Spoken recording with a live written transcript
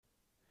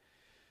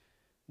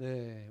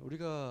네,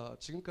 우리가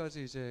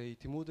지금까지 이제 이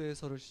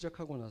디모데서를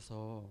시작하고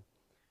나서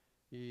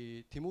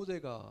이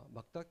디모데가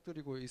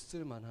맞닥뜨리고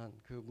있을 만한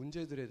그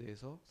문제들에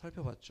대해서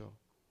살펴봤죠.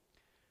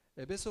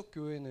 에베소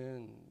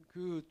교회는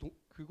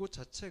그곳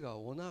자체가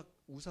워낙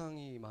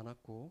우상이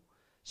많았고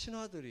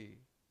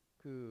신화들이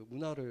그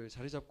문화를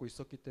자리 잡고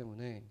있었기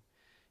때문에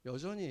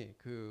여전히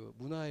그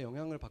문화의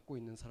영향을 받고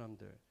있는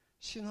사람들,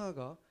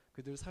 신화가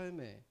그들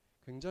삶에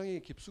굉장히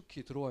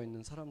깊숙이 들어와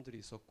있는 사람들이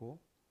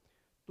있었고,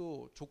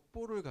 또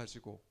족보를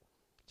가지고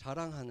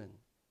자랑하는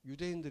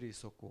유대인들이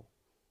있었고,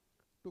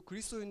 또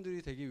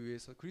그리스도인이 되기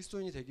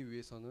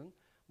위해서는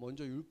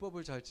먼저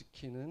율법을 잘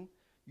지키는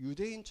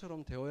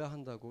유대인처럼 되어야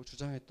한다고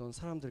주장했던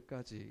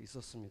사람들까지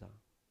있었습니다.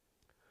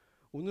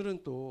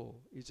 오늘은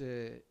또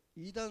이제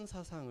이단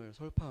사상을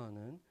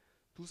설파하는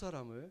두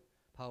사람을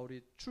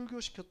바울이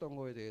출교시켰던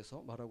거에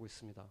대해서 말하고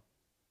있습니다.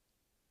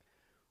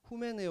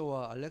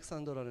 후메네오와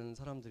알렉산더라는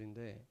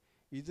사람들인데,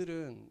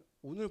 이들은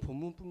오늘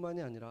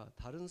본문뿐만이 아니라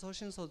다른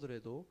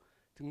서신서들에도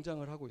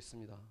등장을 하고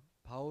있습니다.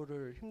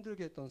 바울을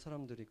힘들게 했던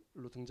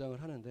사람들로 등장을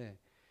하는데,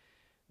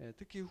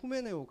 특히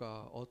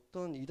후메네오가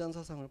어떤 이단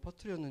사상을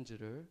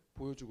퍼뜨렸는지를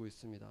보여주고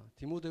있습니다.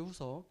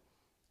 디모데후서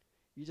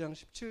 2장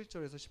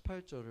 17절에서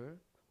 18절을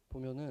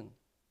보면은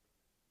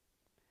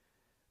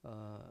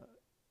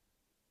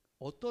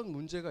어떤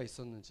문제가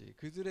있었는지,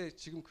 그들의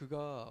지금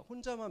그가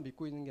혼자만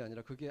믿고 있는 게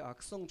아니라 그게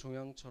악성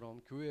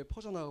종양처럼 교회에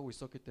퍼져나가고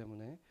있었기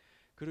때문에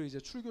그를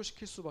이제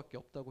출교시킬 수밖에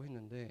없다고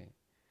했는데,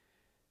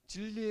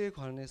 진리에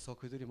관해서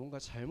그들이 뭔가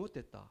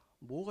잘못됐다.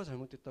 뭐가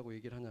잘못됐다고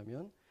얘기를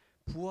하냐면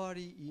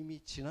부활이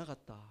이미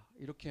지나갔다,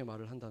 이렇게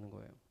말을 한다는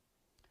거예요.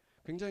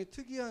 굉장히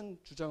특이한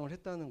주장을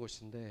했다는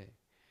것인데,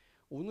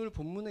 오늘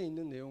본문에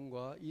있는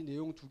내용과 이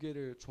내용 두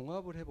개를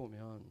종합을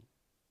해보면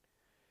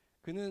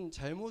그는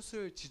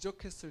잘못을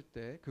지적했을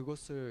때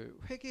그것을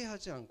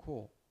회개하지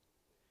않고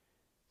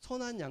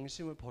선한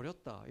양심을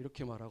버렸다,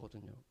 이렇게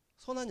말하거든요.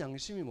 선한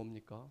양심이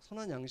뭡니까?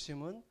 선한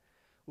양심은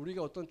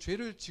우리가 어떤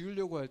죄를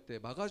지으려고 할 때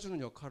막아주는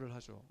역할을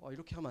하죠.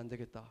 이렇게 하면 안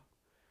되겠다.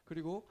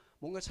 그리고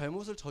뭔가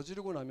잘못을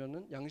저지르고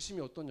나면은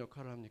양심이 어떤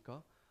역할을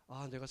합니까?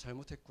 내가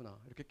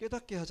잘못했구나, 이렇게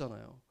깨닫게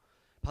하잖아요.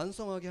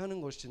 반성하게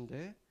하는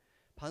것인데,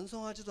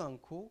 반성하지도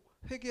않고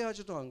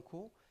회개하지도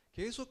않고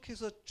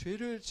계속해서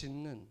죄를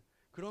짓는,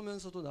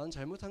 그러면서도 난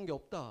잘못한 게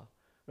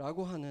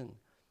없다라고 하는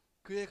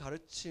그의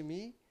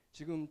가르침이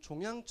지금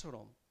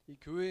종양처럼 이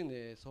교회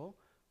내에서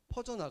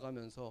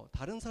퍼져나가면서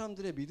다른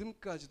사람들의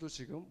믿음까지도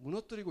지금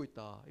무너뜨리고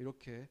있다,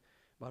 이렇게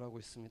말하고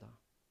있습니다.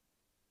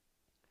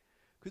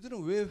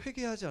 그들은 왜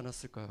회개하지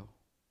않았을까요?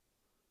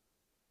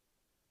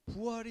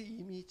 부활이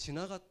이미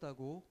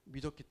지나갔다고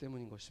믿었기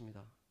때문인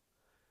것입니다.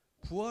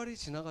 부활이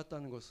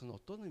지나갔다는 것은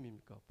어떤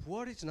의미입니까?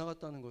 부활이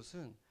지나갔다는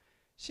것은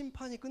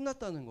심판이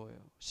끝났다는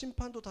거예요.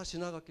 심판도 다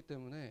지나갔기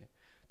때문에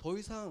더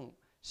이상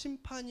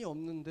심판이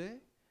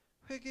없는데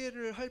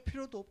회개를 할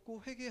필요도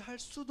없고 회개할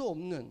수도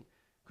없는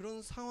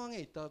그런 상황에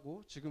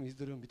있다고 지금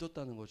이들은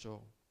믿었다는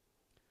거죠.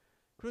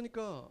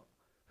 그러니까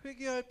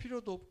회개할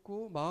필요도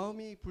없고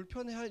마음이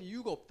불편해할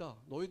이유가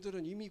없다.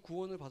 너희들은 이미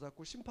구원을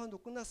받았고 심판도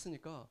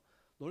끝났으니까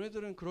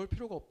너네들은 그럴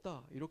필요가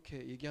없다,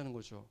 이렇게 얘기하는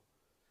거죠.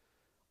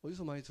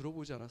 어디서 많이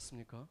들어보지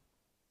않았습니까?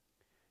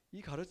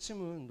 이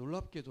가르침은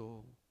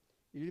놀랍게도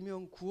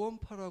일명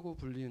구원파라고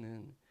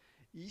불리는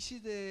이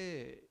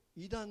시대의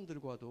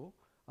이단들과도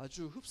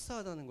아주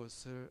흡사하다는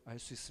것을 알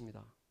수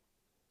있습니다.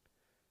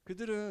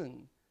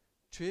 그들은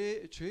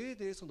죄에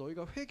대해서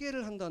너희가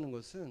회개를 한다는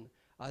것은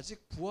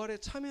아직 부활에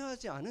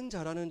참여하지 않은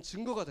자라는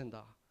증거가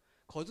된다,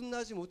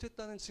 거듭나지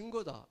못했다는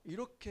증거다,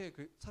 이렇게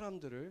그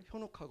사람들을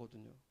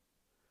현혹하거든요.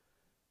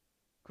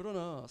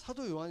 그러나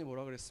사도 요한이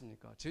뭐라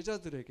그랬습니까?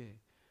 제자들에게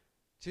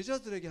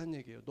한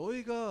얘기예요.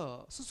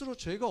 너희가 스스로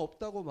죄가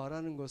없다고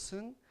말하는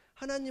것은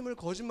하나님을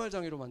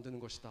거짓말장애로 만드는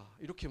것이다,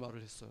 이렇게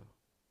말을 했어요.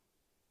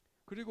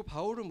 그리고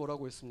바울은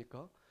뭐라고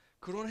했습니까?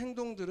 그런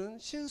행동들은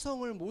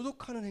신성을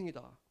모독하는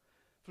행위다,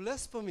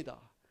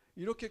 블레스퍼미다,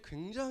 이렇게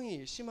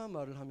굉장히 심한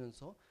말을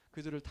하면서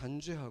그들을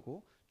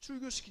단죄하고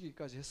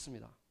출교시키기까지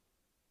했습니다.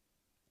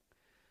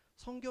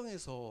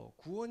 성경에서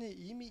구원이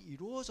이미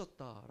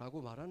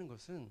이루어졌다라고 말하는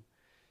것은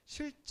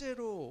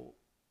실제로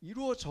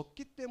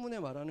이루어졌기 때문에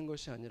말하는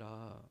것이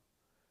아니라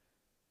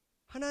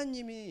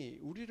하나님이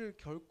우리를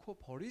결코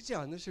버리지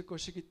않으실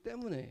것이기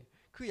때문에,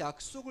 그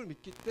약속을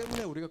믿기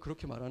때문에 우리가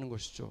그렇게 말하는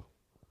것이죠.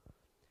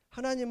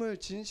 하나님을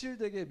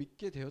진실되게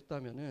믿게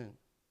되었다면은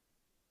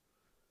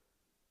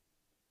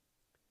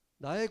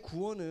나의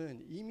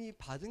구원은 이미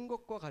받은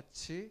것과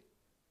같이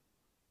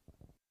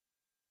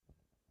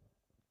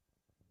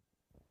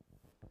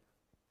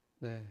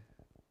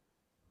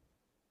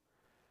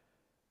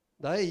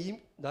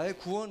나의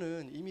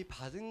구원은 이미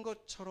받은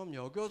것처럼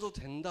여겨도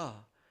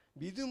된다,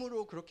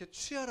 믿음으로 그렇게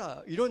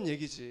취하라, 이런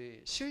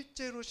얘기지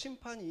실제로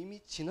심판이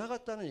이미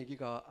지나갔다는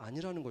얘기가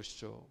아니라는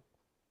것이죠.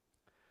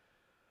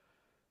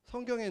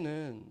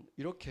 성경에는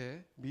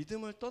이렇게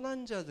믿음을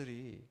떠난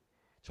자들이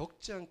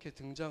적지 않게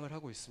등장을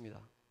하고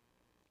있습니다.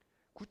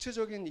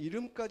 구체적인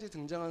이름까지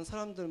등장한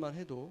사람들만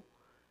해도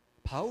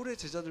바울의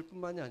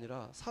제자들뿐만이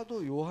아니라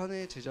사도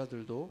요한의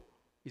제자들도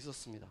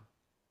있었습니다.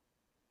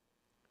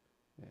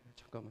 네,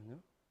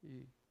 잠깐만요.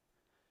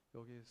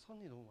 여기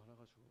선이 너무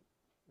많아가지고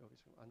여기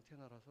지금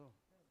안테나라서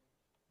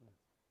네.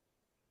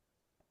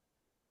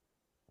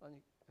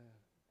 아니 네,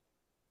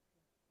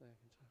 네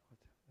괜찮을 것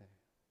같아요.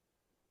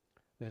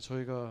 네, 네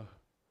저희가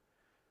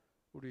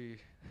우리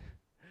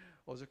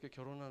어저께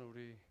결혼한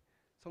우리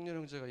성렬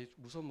형제가 이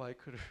무선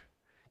마이크를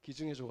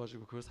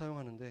기증해줘가지고 그걸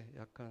사용하는데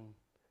약간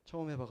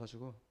처음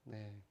해봐가지고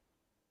네.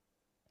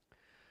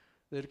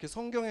 네, 이렇게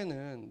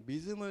성경에는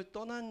믿음을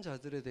떠난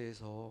자들에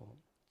대해서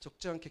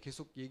적지 않게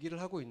계속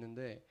얘기를 하고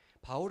있는데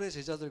바울의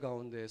제자들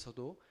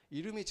가운데에서도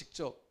이름이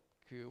직접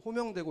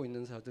호명되고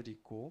있는 자들이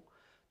있고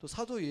또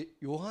사도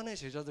요한의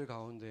제자들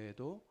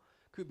가운데에도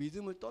그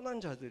믿음을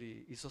떠난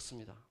자들이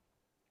있었습니다.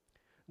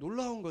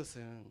 놀라운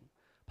것은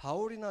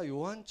바울이나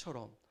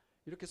요한처럼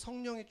이렇게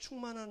성령이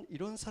충만한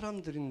이런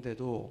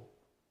사람들인데도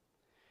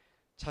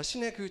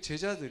자신의 그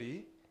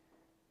제자들이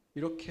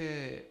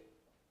이렇게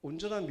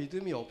온전한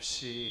믿음이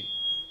없이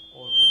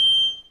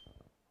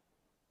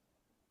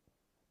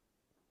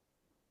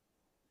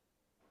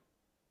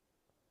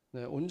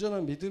네,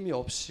 온전한 믿음이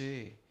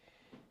없이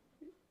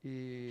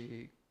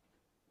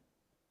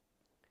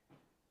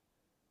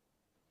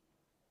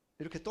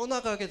이렇게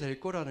떠나가게 될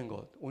거라는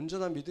것,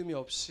 온전한 믿음이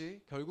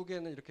없이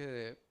결국에는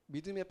이렇게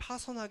믿음에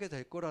파선하게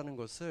될 거라는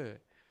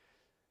것을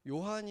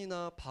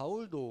요한이나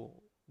바울도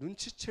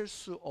눈치챌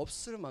수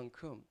없을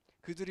만큼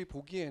그들이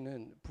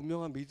보기에는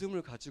분명한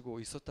믿음을 가지고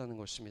있었다는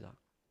것입니다.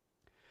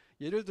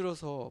 예를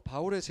들어서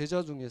바울의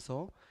제자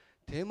중에서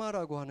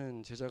데마라고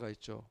하는 제자가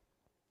있죠.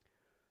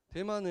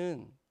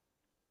 데마는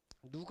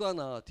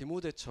누가나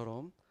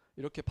디모데처럼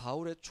이렇게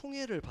바울의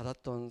총애를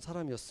받았던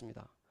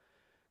사람이었습니다.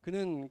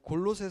 그는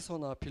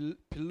골로새서나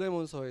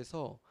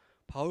빌레몬서에서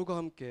바울과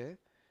함께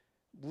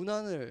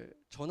문안을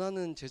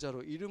전하는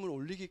제자로 이름을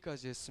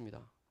올리기까지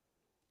했습니다.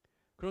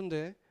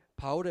 그런데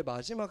바울의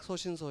마지막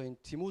서신서인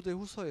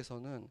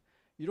디모데후서에서는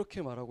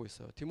이렇게 말하고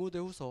있어요.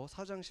 디모데후서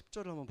 4장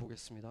 10절을 한번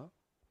보겠습니다.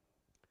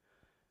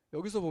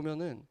 여기서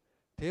보면은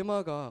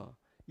데마가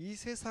이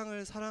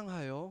세상을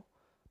사랑하여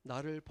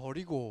나를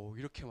버리고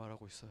이렇게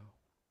말하고 있어요.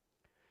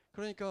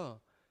 그러니까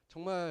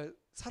정말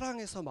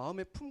사랑해서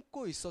마음에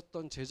품고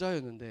있었던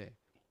제자였는데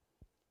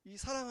이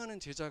사랑하는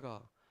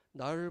제자가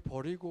나를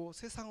버리고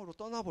세상으로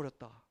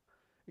떠나버렸다.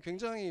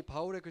 굉장히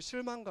바울의 그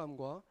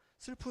실망감과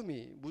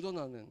슬픔이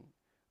묻어나는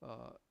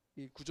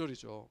이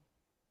구절이죠.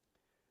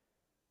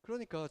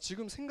 그러니까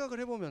지금 생각을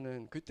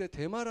해보면은 그때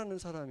데마라는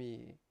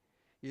사람이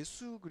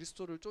예수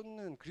그리스도를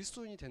쫓는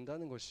그리스도인이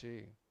된다는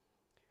것이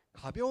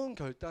가벼운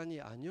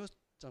결단이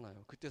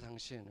아니었잖아요. 그때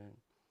당시에는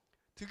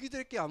득이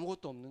될 게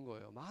아무것도 없는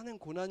거예요. 많은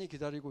고난이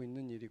기다리고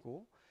있는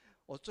일이고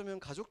어쩌면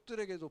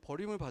가족들에게도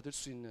버림을 받을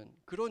수 있는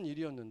그런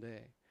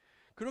일이었는데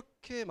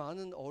그렇게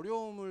많은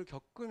어려움을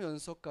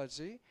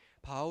겪으면서까지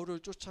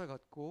바울을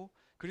쫓아갔고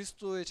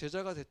그리스도의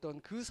제자가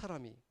됐던 그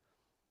사람이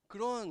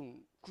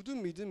그런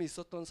굳은 믿음이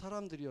있었던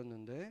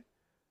사람들이었는데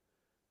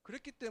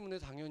그랬기 때문에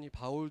당연히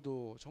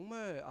바울도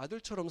정말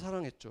아들처럼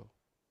사랑했죠.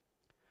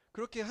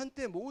 그렇게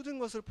한때 모든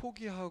것을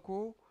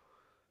포기하고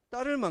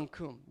따를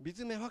만큼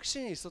믿음의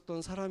확신이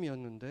있었던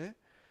사람이었는데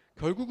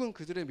결국은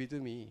그들의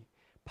믿음이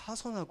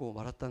파선하고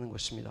말았다는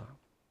것입니다.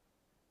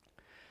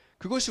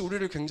 그것이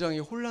우리를 굉장히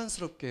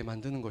혼란스럽게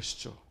만드는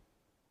것이죠.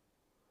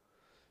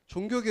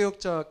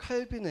 종교개혁자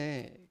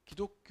칼빈의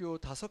기독교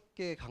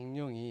 5개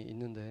강령이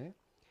있는데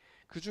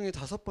그 중에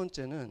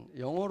 5번째는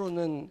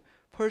영어로는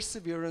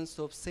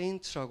Perseverance of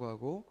Saints라고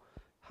하고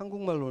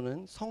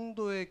한국말로는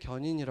성도의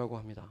견인이라고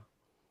합니다.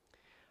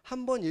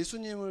 한번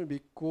예수님을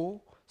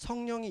믿고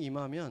성령이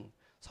임하면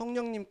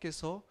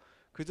성령님께서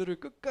그들을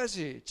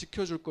끝까지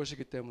지켜줄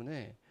것이기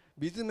때문에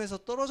믿음에서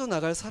떨어져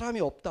나갈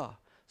사람이 없다.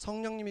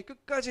 성령님이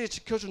끝까지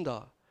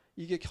지켜준다.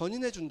 이게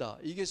견인해준다.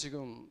 이게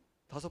지금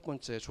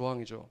 5번째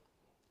조항이죠.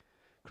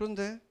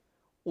 그런데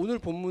오늘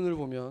본문을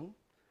보면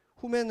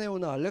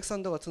후메네오나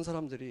알렉산더 같은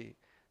사람들이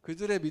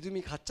그들의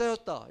믿음이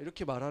가짜였다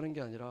이렇게 말하는 게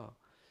아니라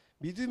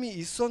믿음이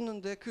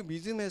있었는데 그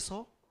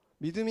믿음에서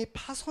믿음이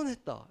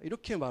파선했다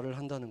이렇게 말을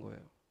한다는 거예요.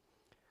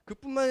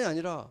 그뿐만이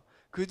아니라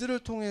그들을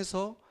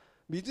통해서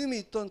믿음이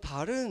있던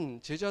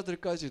다른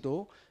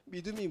제자들까지도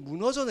믿음이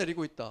무너져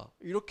내리고 있다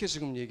이렇게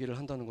지금 얘기를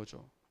한다는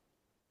거죠.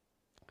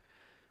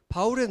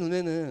 바울의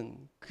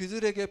눈에는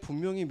그들에게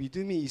분명히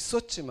믿음이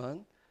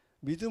있었지만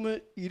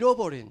믿음을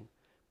잃어버린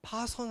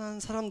파선한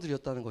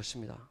사람들이었다는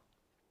것입니다.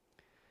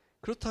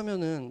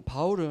 그렇다면은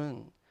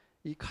바울은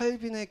이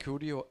칼빈의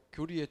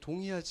교리에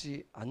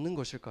동의하지 않는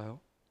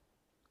것일까요?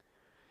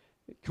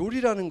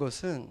 교리라는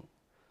것은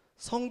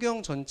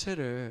성경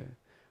전체를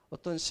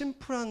어떤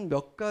심플한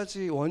몇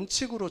가지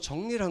원칙으로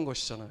정리를 한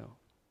것이잖아요.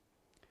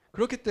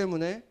 그렇기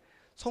때문에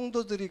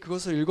성도들이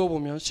그것을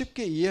읽어보면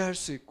쉽게 이해할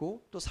수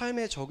있고 또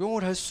삶에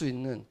적용을 할 수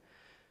있는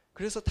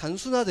그래서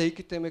단순화되어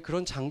있기 때문에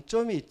그런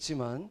장점이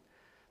있지만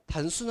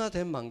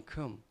단순화된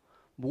만큼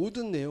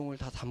모든 내용을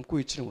다 담고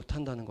있지를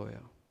못한다는 거예요.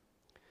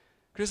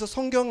 그래서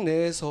성경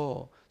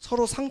내에서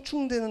서로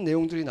상충되는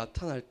내용들이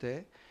나타날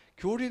때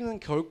교리는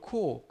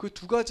결코 그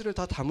 2가지를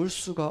다 담을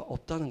수가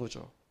없다는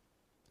거죠.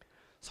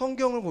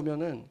 성경을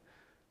보면은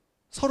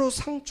서로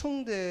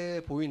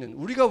상충돼 보이는,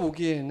 우리가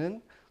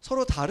보기에는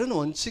서로 다른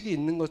원칙이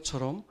있는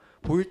것처럼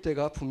보일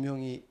때가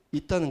분명히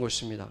있다는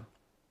것입니다.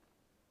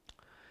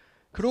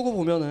 그러고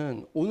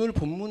보면은 오늘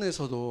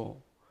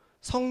본문에서도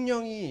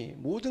성령이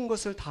모든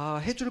것을 다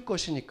해줄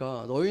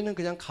것이니까 너희는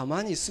그냥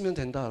가만히 있으면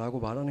된다라고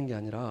말하는 게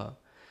아니라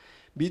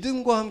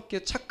믿음과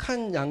함께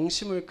착한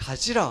양심을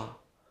가지라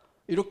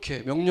이렇게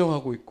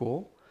명령하고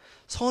있고,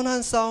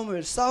 선한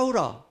싸움을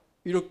싸우라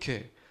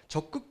이렇게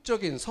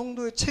적극적인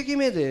성도의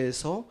책임에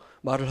대해서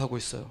말을 하고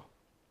있어요.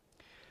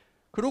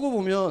 그러고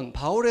보면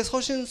바울의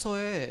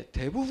서신서의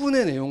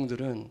대부분의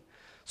내용들은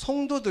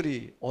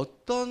성도들이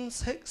어떤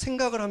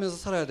생각을 하면서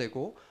살아야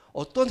되고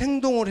어떤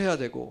행동을 해야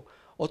되고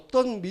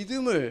어떤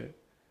믿음을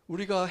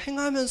우리가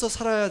행하면서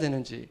살아야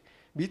되는지,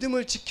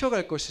 믿음을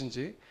지켜갈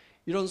것인지,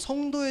 이런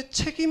성도의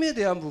책임에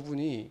대한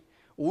부분이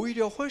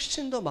오히려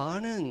훨씬 더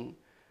많은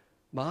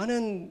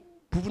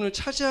부분을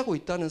차지하고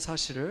있다는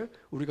사실을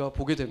우리가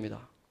보게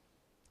됩니다.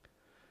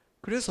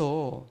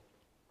 그래서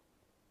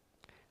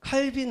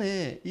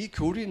칼빈의 이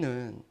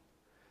교리는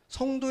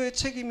성도의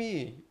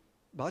책임이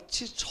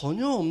마치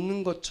전혀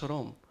없는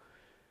것처럼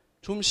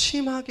좀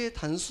심하게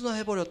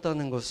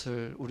단순화해버렸다는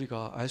것을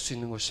우리가 알 수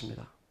있는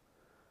것입니다.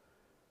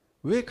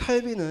 왜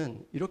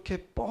칼빈은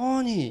이렇게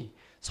뻔히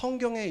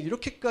성경에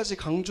이렇게까지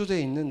강조되어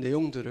있는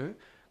내용들을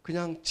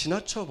그냥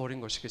지나쳐 버린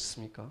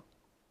것이겠습니까?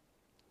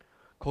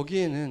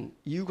 거기에는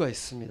이유가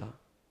있습니다.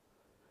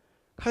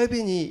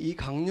 칼빈이 이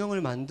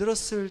강령을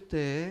만들었을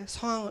때의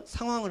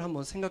상황을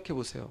한번 생각해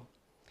보세요.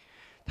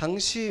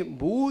 당시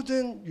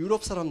모든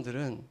유럽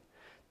사람들은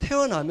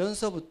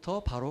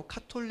태어나면서부터 바로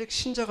카톨릭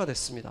신자가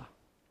됐습니다.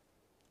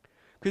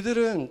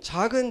 그들은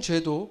작은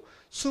죄도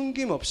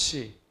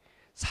숨김없이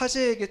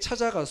사제에게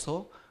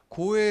찾아가서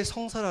고해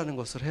성사라는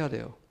것을 해야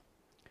돼요.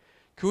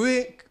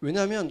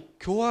 왜냐하면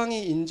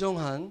교황이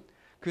인정한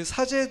그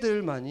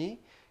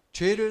사제들만이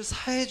죄를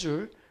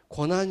사해줄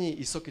권한이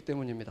있었기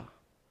때문입니다.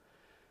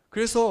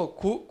 그래서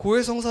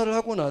고해 성사를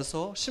하고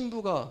나서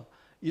신부가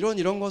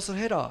이런 것을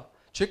해라,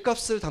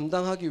 죄값을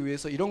담당하기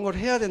위해서 이런 걸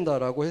해야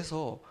된다라고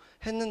해서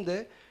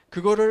했는데,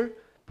 그거를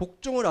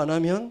복종을 안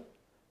하면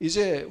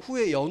이제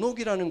후에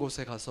연옥이라는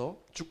곳에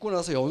가서, 죽고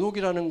나서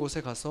연옥이라는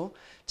곳에 가서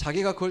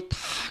자기가 그걸 다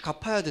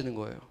갚아야 되는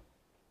거예요.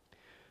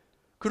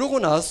 그러고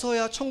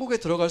나서야 천국에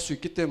들어갈 수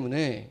있기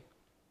때문에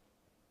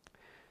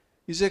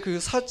이제 그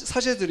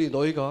사제들이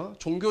너희가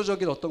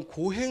종교적인 어떤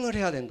고행을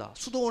해야 된다,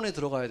 수도원에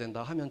들어가야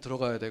된다 하면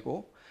들어가야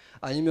되고,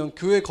 아니면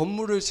교회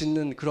건물을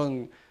짓는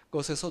그런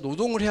것에서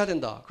노동을 해야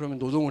된다 그러면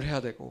노동을 해야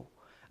되고,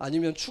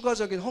 아니면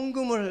추가적인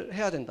헌금을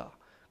해야 된다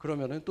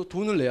그러면은 또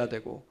돈을 내야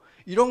되고,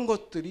 이런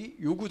것들이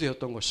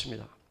요구되었던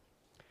것입니다.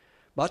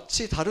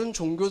 마치 다른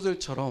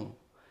종교들처럼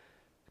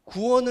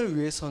구원을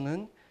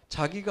위해서는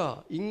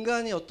자기가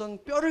인간이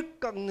어떤 뼈를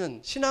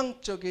깎는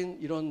신앙적인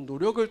이런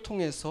노력을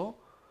통해서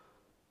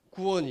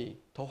구원이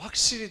더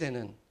확실히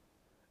되는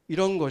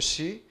이런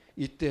것이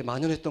이때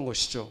만연했던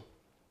것이죠.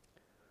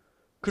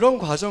 그런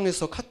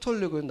과정에서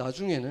카톨릭은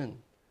나중에는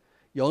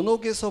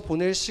연옥에서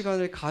보낼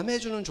시간을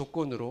감해주는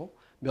조건으로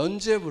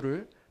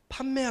면죄부를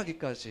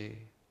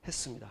판매하기까지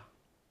했습니다.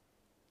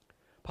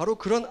 바로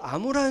그런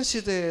암울한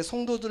시대의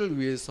성도들을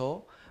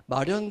위해서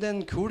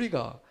마련된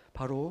교리가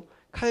바로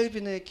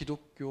칼빈의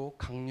기독교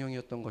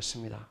강령이었던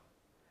것입니다.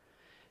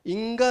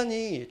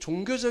 인간이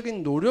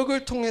종교적인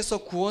노력을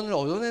통해서 구원을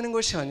얻어내는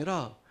것이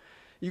아니라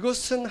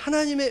이것은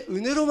하나님의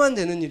은혜로만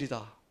되는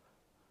일이다,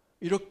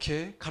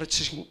 이렇게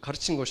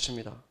가르친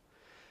것입니다.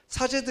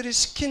 사제들이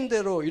시킨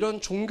대로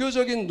이런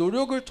종교적인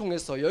노력을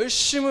통해서,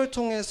 열심을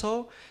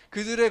통해서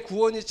그들의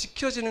구원이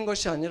지켜지는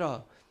것이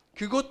아니라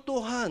그것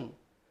또한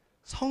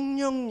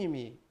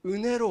성령님이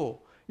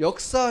은혜로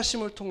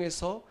역사하심을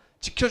통해서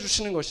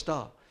지켜주시는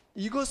것이다,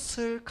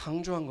 이것을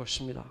강조한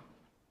것입니다.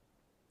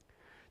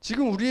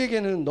 지금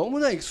우리에게는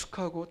너무나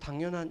익숙하고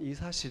당연한 이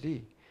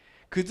사실이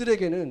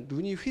그들에게는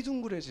눈이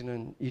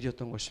휘둥그레지는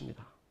일이었던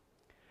것입니다.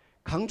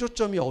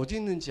 강조점이 어디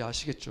있는지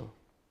아시겠죠?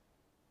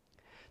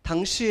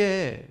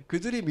 당시에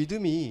그들의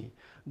믿음이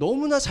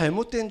너무나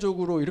잘못된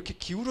쪽으로 이렇게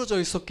기울어져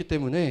있었기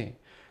때문에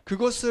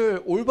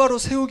그것을 올바로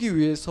세우기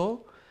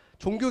위해서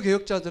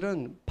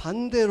종교개혁자들은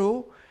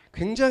반대로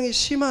굉장히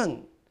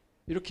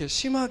이렇게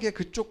심하게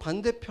그쪽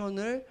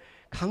반대편을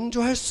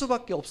강조할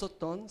수밖에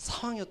없었던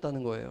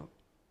상황이었다는 거예요.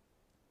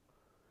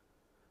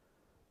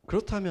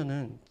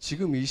 그렇다면은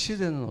지금 이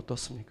시대는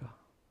어떻습니까?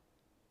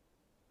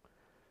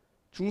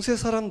 중세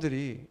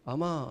사람들이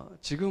아마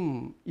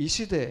지금 이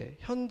시대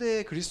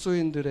현대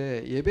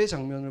그리스도인들의 예배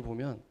장면을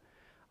보면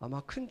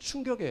아마 큰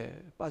충격에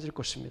빠질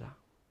것입니다.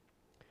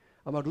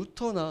 아마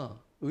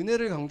루터나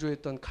은혜를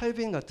강조했던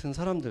칼빈 같은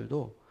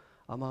사람들도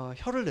아마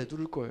혀를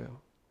내두를 거예요.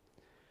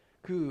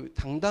 그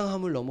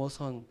당당함을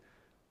넘어선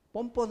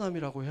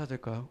뻔뻔함이라고 해야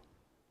될까요?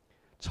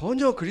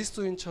 전혀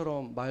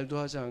그리스도인처럼 말도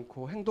하지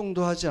않고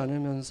행동도 하지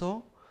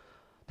않으면서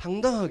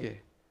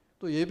당당하게,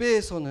 또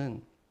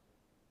예배에서는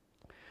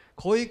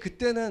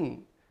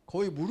그때는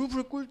거의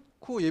무릎을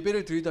꿇고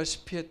예배를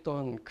드리다시피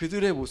했던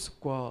그들의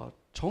모습과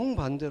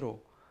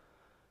정반대로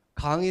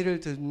강의를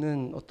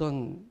듣는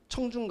어떤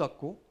청중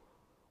같고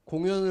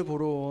공연을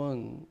보러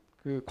온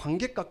그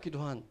관객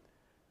같기도 한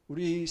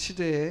우리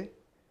시대의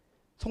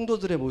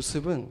성도들의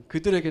모습은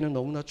그들에게는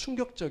너무나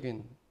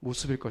충격적인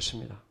모습일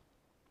것입니다.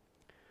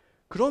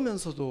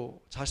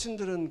 그러면서도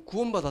자신들은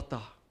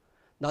구원받았다.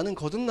 나는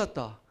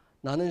거듭났다.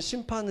 나는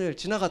심판을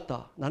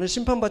지나갔다. 나는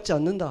심판받지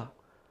않는다.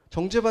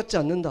 정죄받지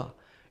않는다.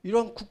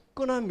 이런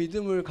굳건한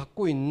믿음을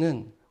갖고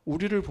있는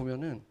우리를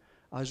보면은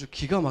아주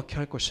기가 막혀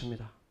할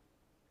것입니다.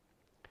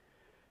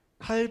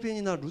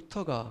 칼빈이나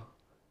루터가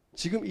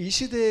지금 이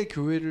시대의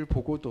교회를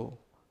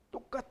보고도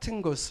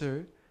똑같은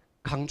것을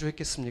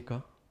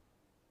강조했겠습니까?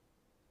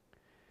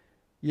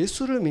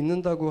 예수를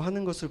믿는다고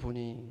하는 것을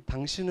보니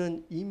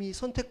당신은 이미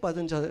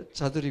선택받은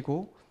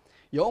자들이고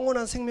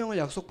영원한 생명을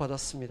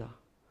약속받았습니다.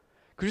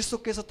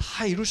 그리스도께서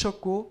다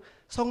이루셨고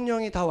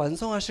성령이 다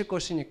완성하실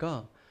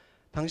것이니까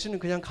당신은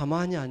그냥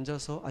가만히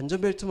앉아서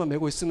안전벨트만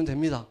매고 있으면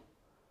됩니다.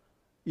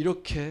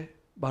 이렇게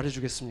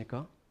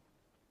말해주겠습니까?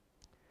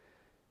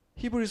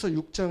 히브리서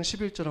 6장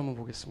 11절 한번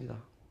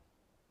보겠습니다.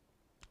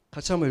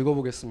 같이 한번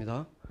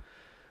읽어보겠습니다.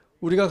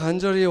 우리가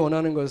간절히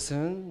원하는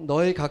것은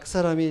너희 각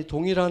사람이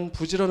동일한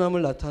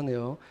부지런함을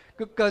나타내어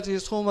끝까지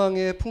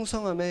소망의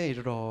풍성함에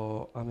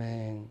이르러.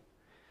 아멘.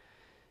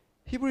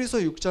 히브리서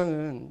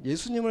 6장은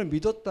예수님을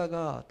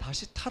믿었다가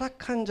다시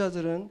타락한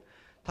자들은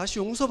다시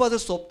용서받을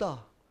수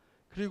없다.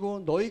 그리고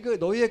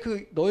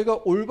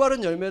너희가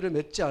올바른 열매를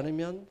맺지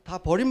않으면 다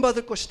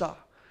버림받을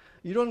것이다.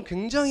 이런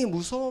굉장히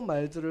무서운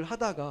말들을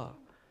하다가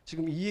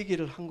지금 이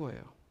얘기를 한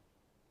거예요.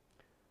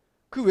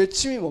 그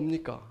외침이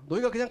뭡니까?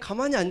 너희가 그냥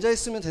가만히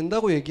앉아있으면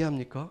된다고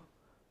얘기합니까?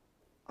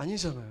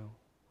 아니잖아요.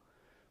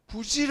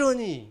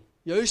 부지런히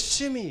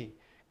열심히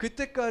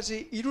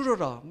그때까지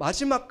이루러라.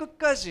 마지막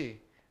끝까지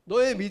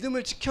너의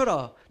믿음을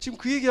지켜라. 지금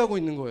그 얘기하고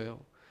있는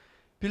거예요.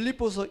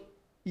 빌립보서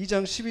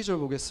 2장 12절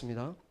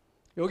보겠습니다.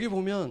 여기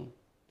보면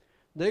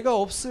내가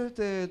없을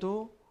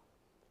때에도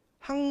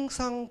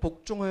항상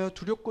복종하여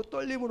두렵고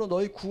떨림으로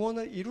너희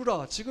구원을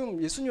이루라.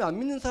 지금 예수님 안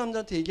믿는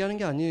사람들한테 얘기하는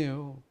게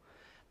아니에요.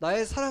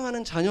 나의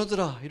사랑하는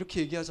자녀들아 이렇게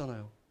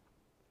얘기하잖아요.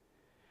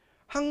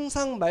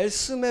 항상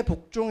말씀에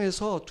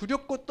복종해서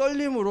두렵고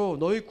떨림으로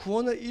너희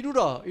구원을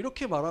이루라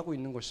이렇게 말하고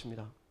있는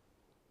것입니다.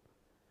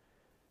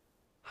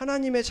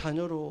 하나님의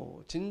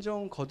자녀로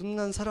진정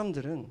거듭난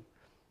사람들은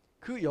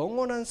그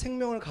영원한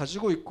생명을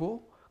가지고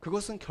있고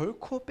그것은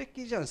결코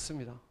뺏기지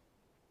않습니다.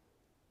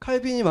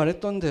 칼빈이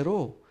말했던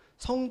대로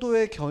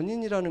성도의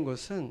견인이라는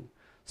것은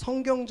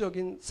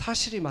성경적인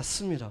사실이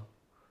맞습니다.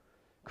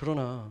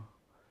 그러나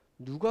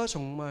누가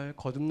정말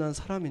거듭난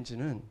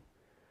사람인지는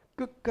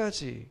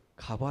끝까지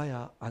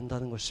가봐야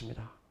안다는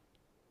것입니다.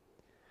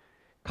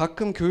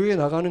 가끔 교회에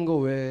나가는 것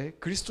외에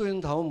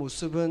그리스도인다운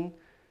모습은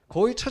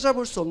거의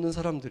찾아볼 수 없는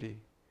사람들이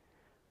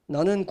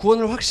나는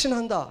구원을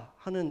확신한다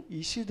하는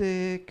이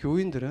시대의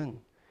교인들은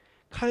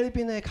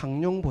칼빈의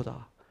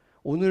강령보다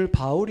오늘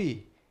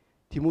바울이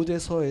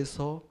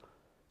디모데서에서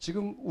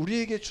지금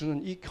우리에게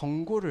주는 이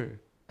경고를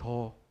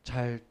더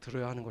잘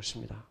들어야 하는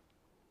것입니다.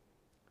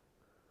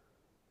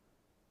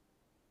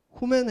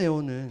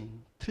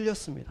 후메네오는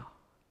틀렸습니다.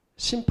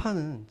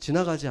 심판은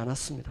지나가지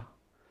않았습니다.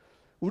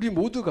 우리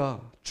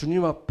모두가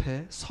주님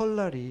앞에 설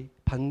날이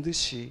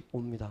반드시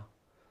옵니다.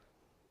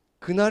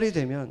 그날이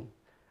되면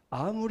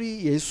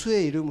아무리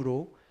예수의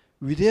이름으로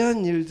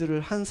위대한 일들을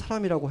한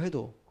사람이라고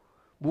해도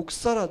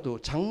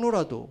목사라도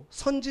장로라도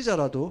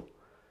선지자라도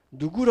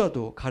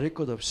누구라도 가릴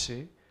것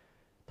없이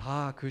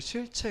다 그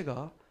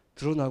실체가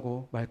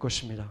드러나고 말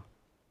것입니다.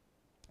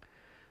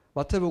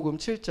 마태복음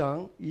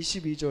 7장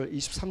 22절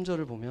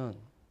 23절을 보면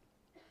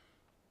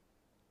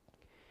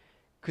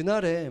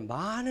그날에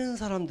많은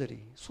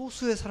사람들이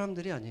소수의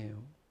사람들이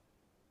아니에요.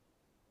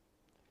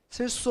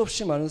 셀 수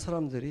없이 많은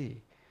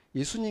사람들이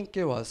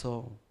예수님께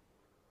와서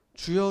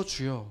주여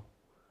주여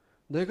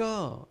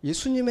내가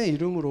예수님의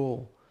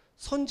이름으로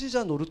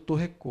선지자 노릇도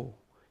했고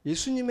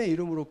예수님의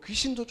이름으로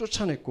귀신도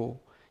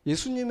쫓아냈고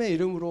예수님의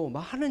이름으로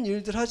많은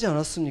일들 하지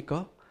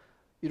않았습니까?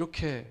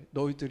 이렇게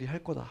너희들이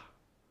할 거다.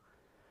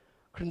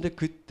 그런데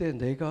그때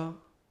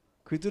내가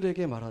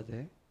그들에게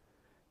말하되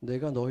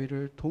내가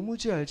너희를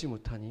도무지 알지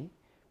못하니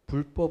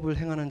불법을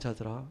행하는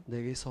자들아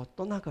내게서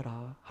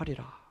떠나가라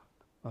하리라.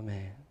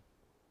 아멘.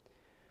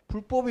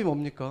 불법이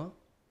뭡니까?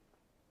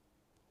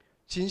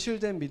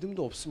 진실된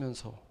믿음도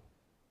없으면서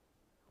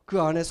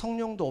그 안에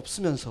성령도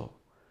없으면서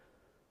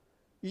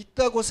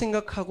있다고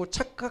생각하고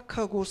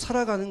착각하고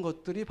살아가는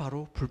것들이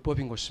바로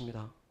불법인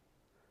것입니다.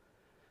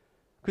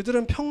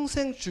 그들은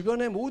평생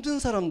주변의 모든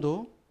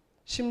사람도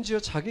심지어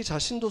자기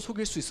자신도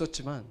속일 수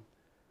있었지만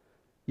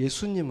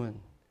예수님은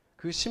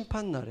그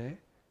심판날에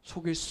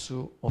속일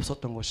수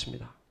없었던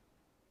것입니다.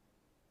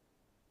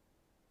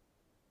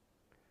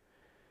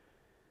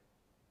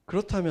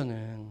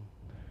 그렇다면은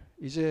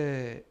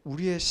이제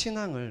우리의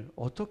신앙을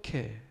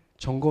어떻게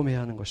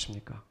점검해야 하는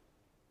것입니까?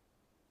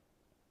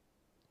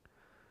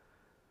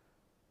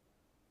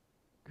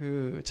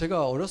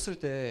 제가 어렸을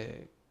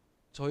때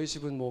저희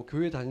집은 뭐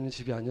교회 다니는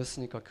집이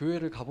아니었으니까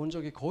교회를 가본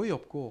적이 거의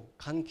없고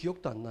간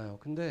기억도 안 나요.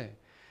 근데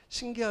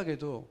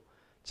신기하게도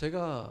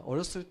제가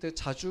어렸을 때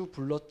자주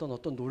불렀던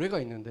어떤 노래가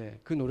있는데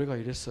그 노래가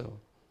이랬어요.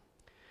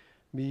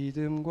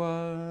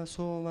 믿음과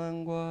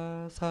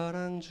소망과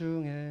사랑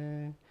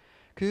중에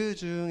그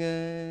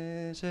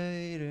중에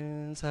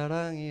제일은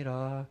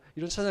사랑이라.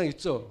 이런 찬양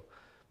있죠?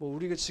 뭐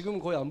우리가 지금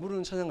거의 안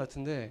부르는 찬양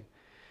같은데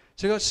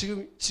제가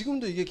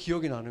지금도 이게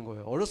기억이 나는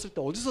거예요. 어렸을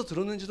때 어디서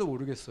들었는지도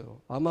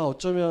모르겠어요. 아마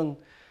어쩌면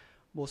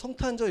뭐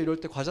성탄절 이럴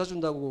때 과자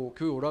준다고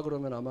교회 오라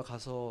그러면 아마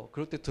가서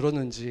그럴 때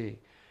들었는지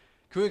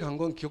교회 간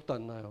건 기억도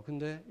안 나요.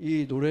 근데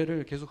이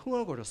노래를 계속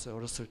흥얼거렸어요.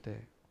 어렸을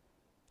때.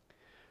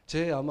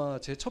 아마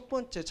제 첫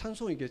번째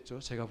찬송이겠죠.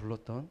 제가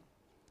불렀던.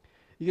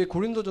 이게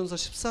고린도전서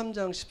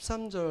 13장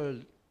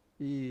 13절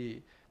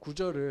이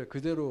구절을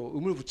그대로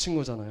음을 붙인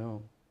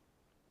거잖아요.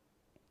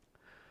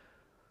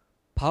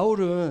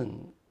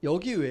 바울은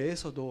여기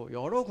외에서도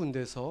여러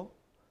군데서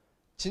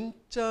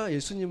진짜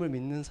예수님을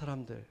믿는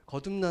사람들,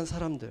 거듭난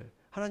사람들,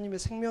 하나님의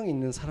생명이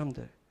있는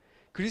사람들,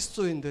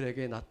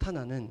 그리스도인들에게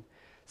나타나는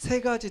세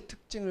가지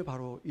특징을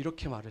바로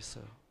이렇게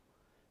말했어요.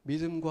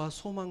 믿음과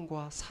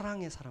소망과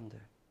사랑의 사람들.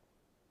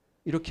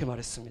 이렇게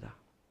말했습니다.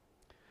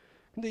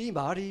 근데 이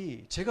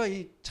말이 제가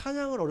이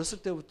찬양을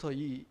어렸을 때부터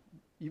이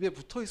입에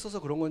붙어 있어서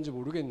그런 건지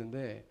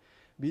모르겠는데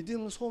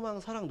믿음, 소망,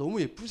 사랑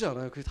너무 예쁘지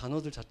않아요? 그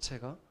단어들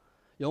자체가.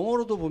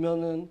 영어로도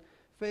보면은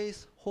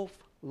faith, hope,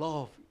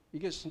 love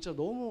이게 진짜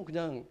너무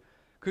그냥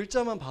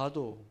글자만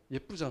봐도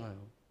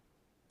예쁘잖아요.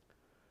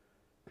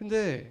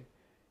 근데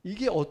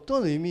이게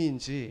어떤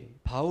의미인지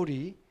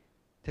바울이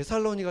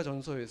데살로니가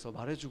전서에서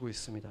말해주고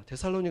있습니다.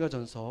 데살로니가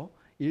전서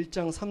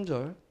 1장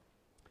 3절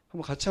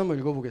같이 한번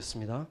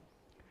읽어보겠습니다.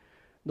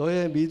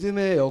 너의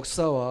믿음의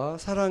역사와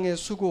사랑의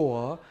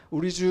수고와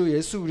우리 주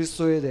예수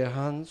그리스도에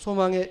대한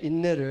소망의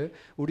인내를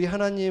우리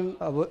하나님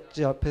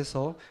아버지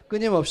앞에서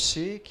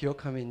끊임없이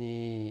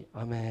기억하매니.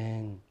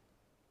 아멘.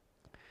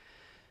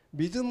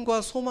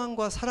 믿음과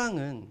소망과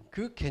사랑은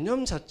그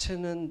개념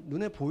자체는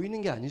눈에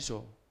보이는 게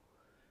아니죠.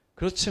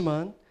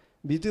 그렇지만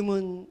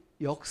믿음은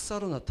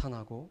역사로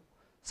나타나고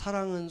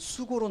사랑은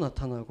수고로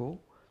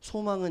나타나고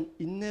소망은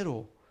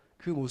인내로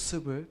그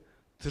모습을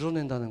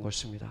드러낸다는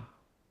것입니다.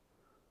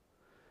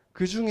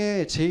 그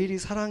중에 제일이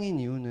사랑인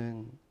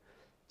이유는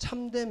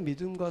참된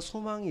믿음과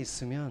소망이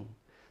있으면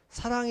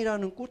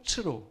사랑이라는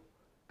꽃으로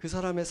그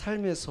사람의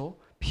삶에서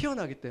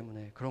피어나기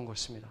때문에 그런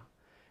것입니다.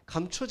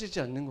 감춰지지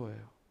않는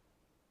거예요.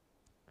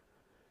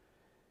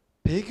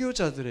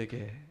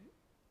 배교자들에게,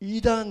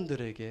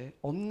 이단들에게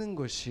없는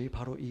것이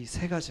바로 이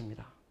세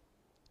가지입니다.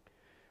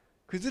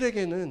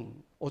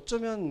 그들에게는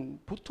어쩌면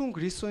보통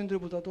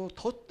그리스도인들보다도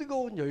더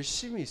뜨거운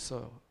열심이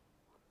있어요.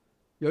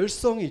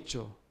 열성이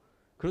있죠.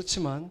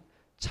 그렇지만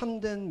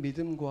참된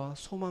믿음과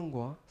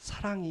소망과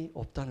사랑이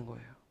없다는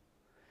거예요.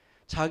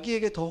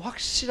 자기에게 더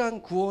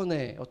확실한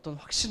구원의 어떤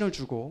확신을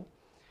주고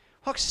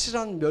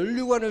확실한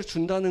면류관을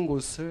준다는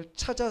곳을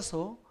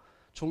찾아서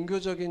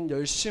종교적인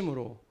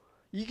열심으로,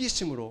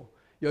 이기심으로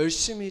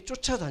열심히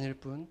쫓아다닐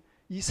뿐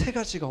이 세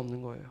가지가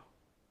없는 거예요.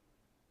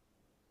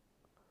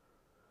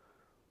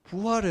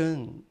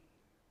 부활은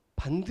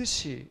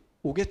반드시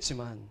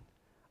오겠지만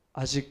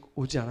아직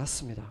오지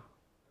않았습니다.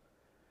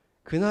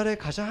 그날의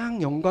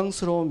가장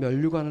영광스러운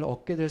면류관을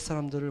얻게 될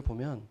사람들을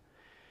보면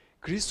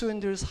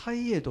그리스도인들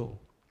사이에도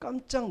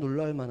깜짝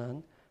놀랄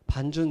만한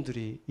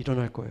반전들이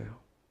일어날 거예요.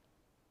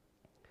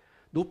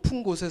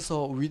 높은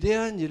곳에서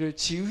위대한 일을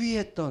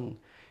지휘했던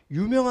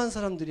유명한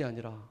사람들이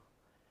아니라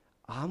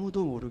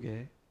아무도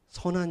모르게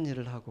선한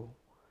일을 하고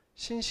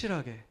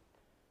신실하게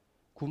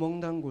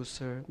구멍난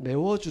곳을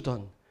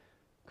메워주던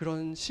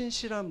그런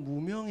신실한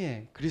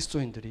무명의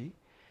그리스도인들이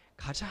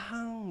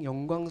가장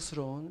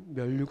영광스러운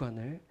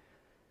면류관을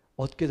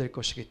얻게 될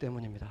것이기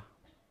때문입니다.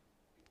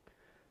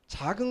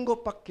 작은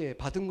것밖에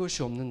받은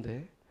것이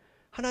없는데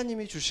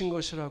하나님이 주신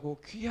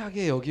것이라고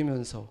귀하게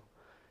여기면서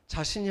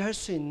자신이 할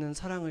수 있는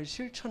사랑을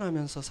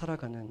실천하면서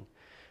살아가는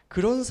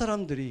그런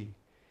사람들이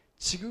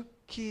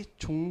지극히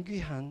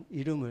존귀한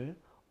이름을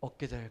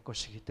얻게 될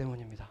것이기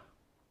때문입니다.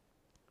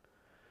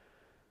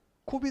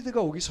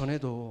 코비드가 오기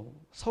전에도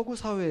서구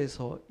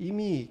사회에서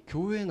이미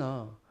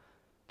교회나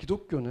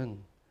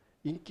기독교는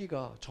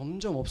인기가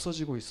점점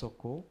없어지고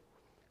있었고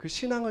그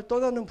신앙을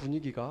떠나는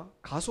분위기가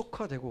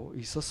가속화되고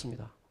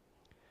있었습니다.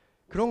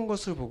 그런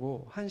것을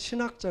보고 한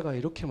신학자가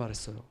이렇게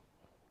말했어요.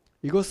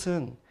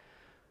 이것은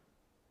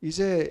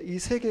이제 이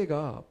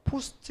세계가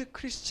포스트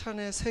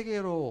크리스찬의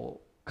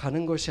세계로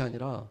가는 것이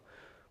아니라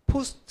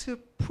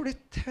포스트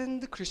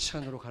프리텐드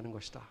크리스찬으로 가는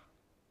것이다.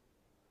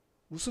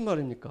 무슨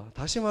말입니까?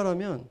 다시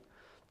말하면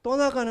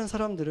떠나가는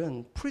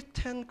사람들은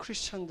프리텐드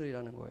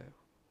크리스찬들이라는 거예요.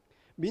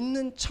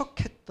 믿는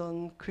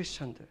척했던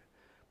크리스찬들,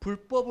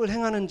 불법을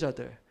행하는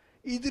자들,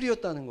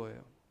 이들이었다는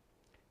거예요.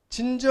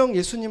 진정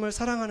예수님을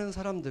사랑하는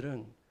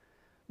사람들은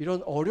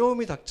이런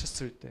어려움이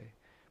닥쳤을 때,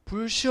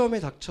 불시험이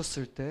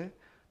닥쳤을 때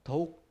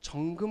더욱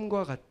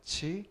정금과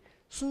같이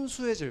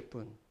순수해질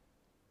뿐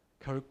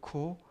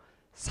결코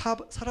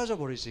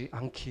사라져버리지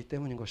않기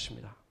때문인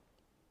것입니다.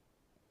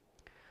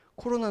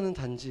 코로나는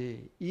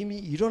단지 이미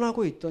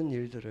일어나고 있던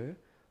일들을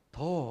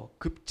더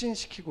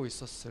급진시키고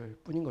있었을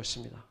뿐인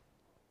것입니다.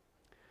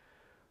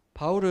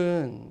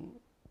 바울은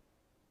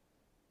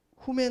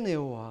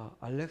후메네오와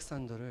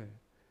알렉산더를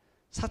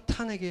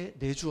사탄에게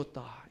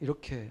내주었다.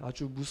 이렇게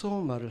아주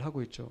무서운 말을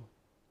하고 있죠.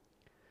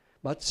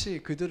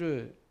 마치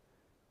그들을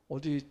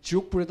어디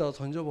지옥불에다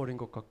던져버린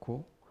것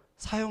같고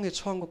사형에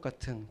처한 것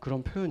같은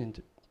그런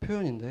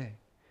표현인데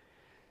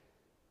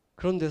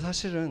그런데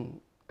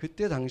사실은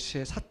그때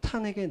당시에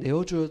사탄에게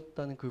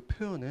내어주었다는 그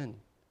표현은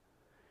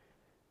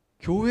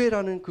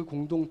교회라는 그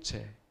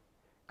공동체,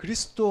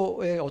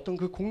 그리스도의 어떤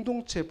그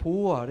공동체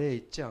보호 아래에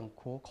있지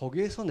않고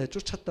거기에서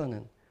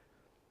내쫓았다는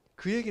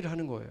그 얘기를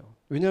하는 거예요.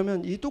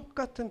 왜냐하면 이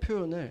똑같은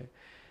표현을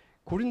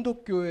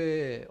고린도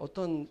교회에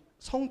어떤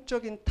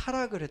성적인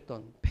타락을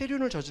했던,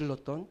 폐륜을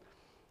저질렀던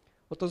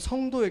어떤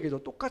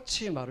성도에게도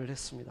똑같이 말을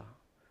했습니다.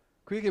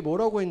 그에게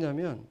뭐라고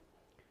했냐면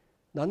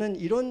나는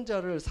이런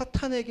자를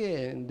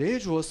사탄에게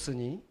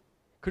내주었으니,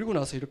 그리고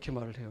나서 이렇게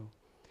말을 해요.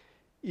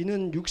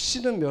 이는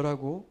육신은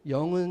멸하고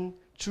영은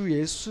주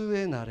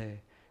예수의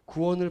날에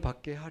구원을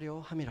받게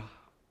하려 함이라.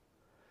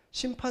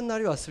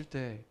 심판날이 왔을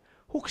때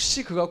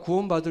혹시 그가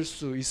구원받을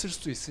수 있을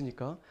수도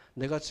있으니까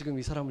내가 지금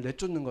이 사람을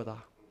내쫓는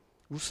거다.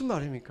 무슨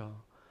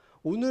말입니까?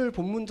 오늘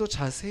본문도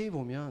자세히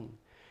보면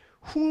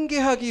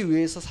훈계하기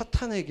위해서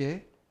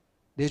사탄에게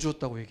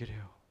내주었다고 얘기를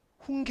해요.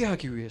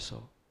 훈계하기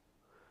위해서.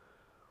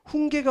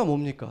 훈계가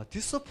뭡니까?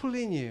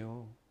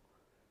 디서플린이에요.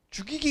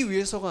 죽이기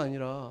위해서가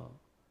아니라,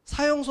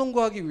 사형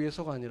선고하기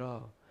위해서가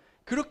아니라,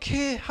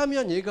 그렇게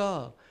하면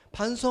얘가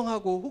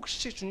반성하고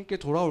혹시 주님께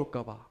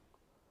돌아올까 봐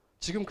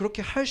지금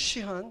그렇게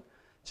할시한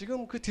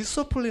지금 그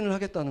디서플린을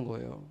하겠다는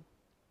거예요.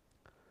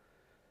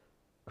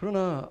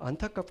 그러나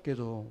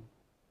안타깝게도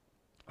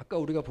아까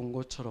우리가 본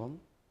것처럼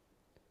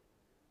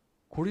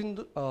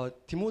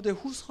디모데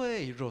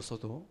후서에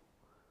이르러서도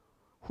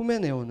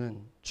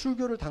후메네오는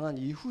출교를 당한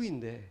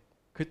이후인데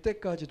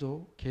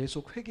그때까지도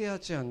계속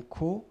회개하지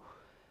않고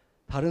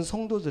다른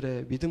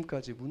성도들의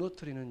믿음까지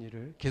무너뜨리는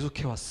일을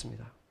계속해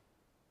왔습니다.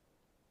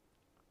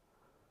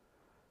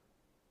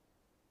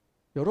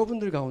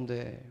 여러분들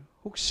가운데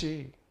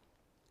혹시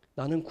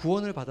나는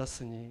구원을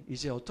받았으니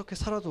이제 어떻게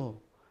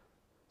살아도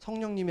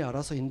성령님이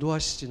알아서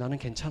인도하시지, 나는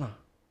괜찮아,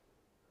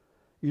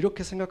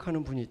 이렇게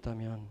생각하는 분이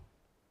있다면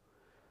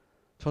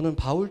저는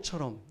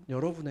바울처럼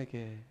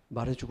여러분에게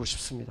말해주고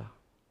싶습니다.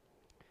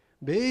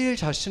 매일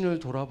자신을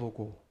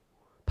돌아보고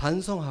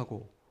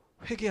반성하고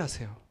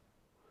회개하세요.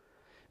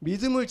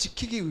 믿음을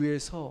지키기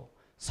위해서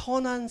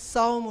선한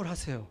싸움을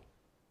하세요.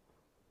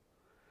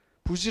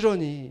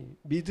 부지런히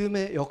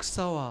믿음의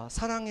역사와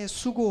사랑의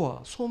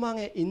수고와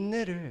소망의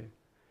인내를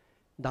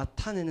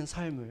나타내는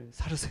삶을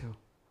살으세요.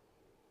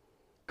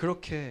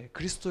 그렇게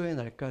그리스도의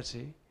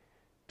날까지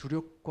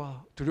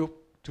두려움과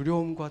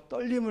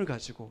떨림을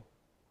가지고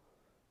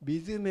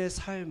믿음의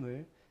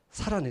삶을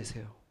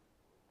살아내세요.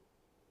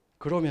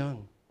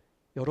 그러면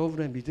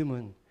여러분의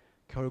믿음은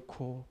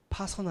결코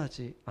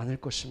파선하지 않을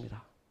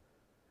것입니다.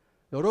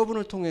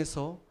 여러분을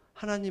통해서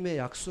하나님의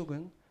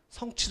약속은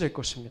성취될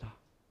것입니다.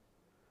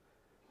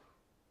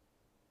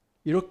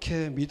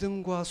 이렇게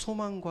믿음과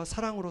소망과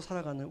사랑으로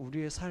살아가는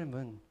우리의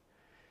삶은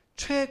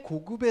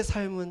최고급의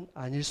삶은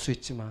아닐 수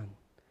있지만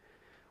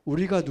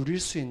우리가 누릴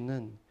수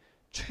있는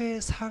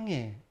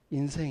최상의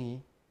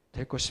인생이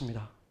될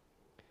것입니다.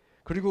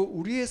 그리고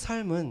우리의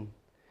삶은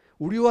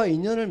우리와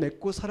인연을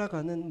맺고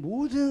살아가는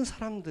모든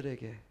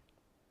사람들에게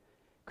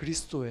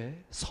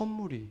그리스도의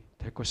선물이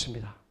될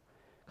것입니다.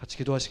 같이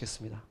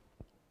기도하시겠습니다.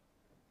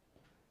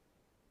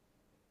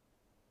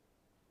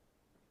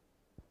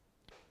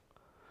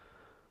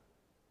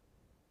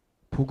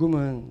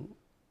 복음은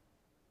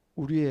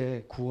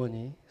우리의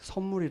구원이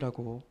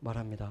선물이라고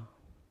말합니다.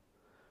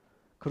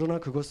 그러나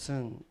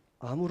그것은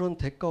아무런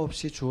대가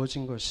없이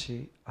주어진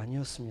것이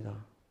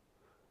아니었습니다.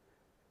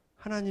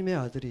 하나님의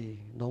아들이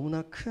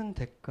너무나 큰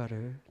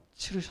대가를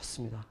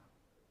치르셨습니다.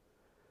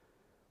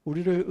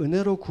 우리를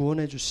은혜로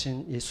구원해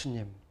주신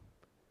예수님,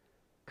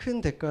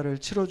 큰 대가를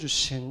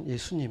치러주신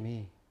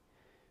예수님이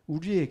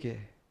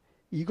우리에게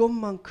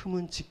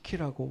이것만큼은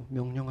지키라고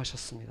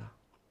명령하셨습니다.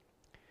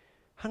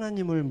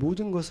 하나님을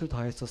모든 것을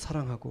다해서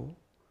사랑하고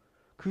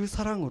그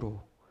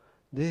사랑으로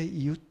내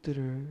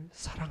이웃들을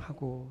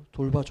사랑하고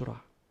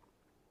돌봐줘라.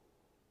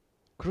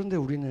 그런데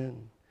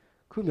우리는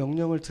그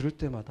명령을 들을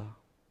때마다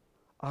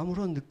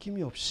아무런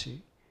느낌이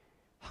없이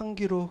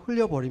환기로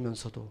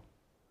흘려버리면서도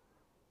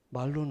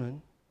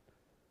말로는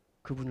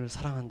그분을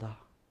사랑한다.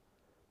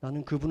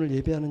 나는 그분을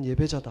예배하는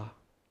예배자다.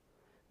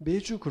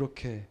 매주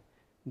그렇게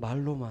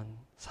말로만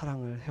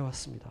사랑을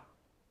해왔습니다.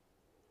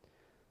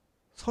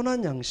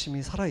 선한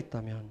양심이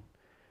살아있다면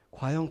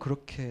과연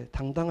그렇게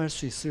당당할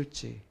수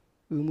있을지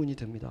의문이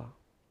듭니다.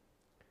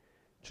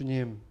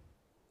 주님,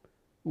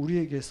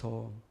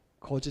 우리에게서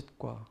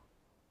거짓과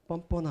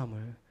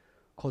뻔뻔함을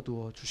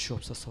거두어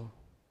주시옵소서.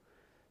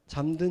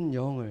 잠든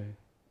영을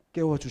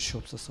깨워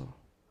주시옵소서.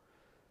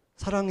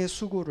 사랑의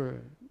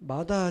수고를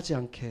마다하지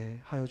않게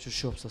하여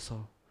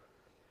주시옵소서.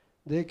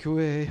 내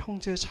교회의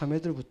형제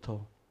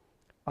자매들부터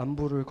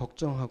안부를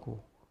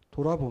걱정하고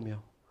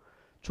돌아보며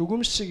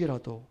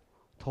조금씩이라도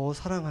더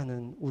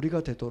사랑하는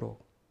우리가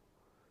되도록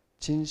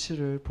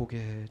진실을 보게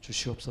해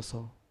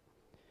주시옵소서.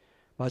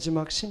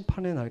 마지막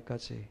심판의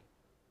날까지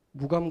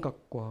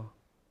무감각과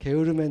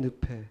게으름의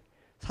늪에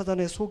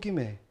사단의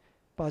속임에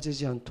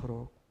빠지지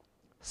않도록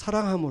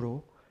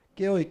사랑함으로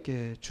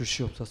깨어있게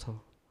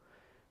주시옵소서.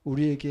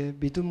 우리에게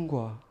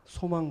믿음과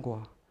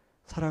소망과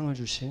사랑을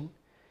주신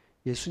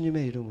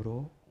예수님의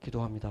이름으로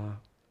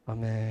기도합니다.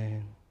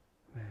 아멘.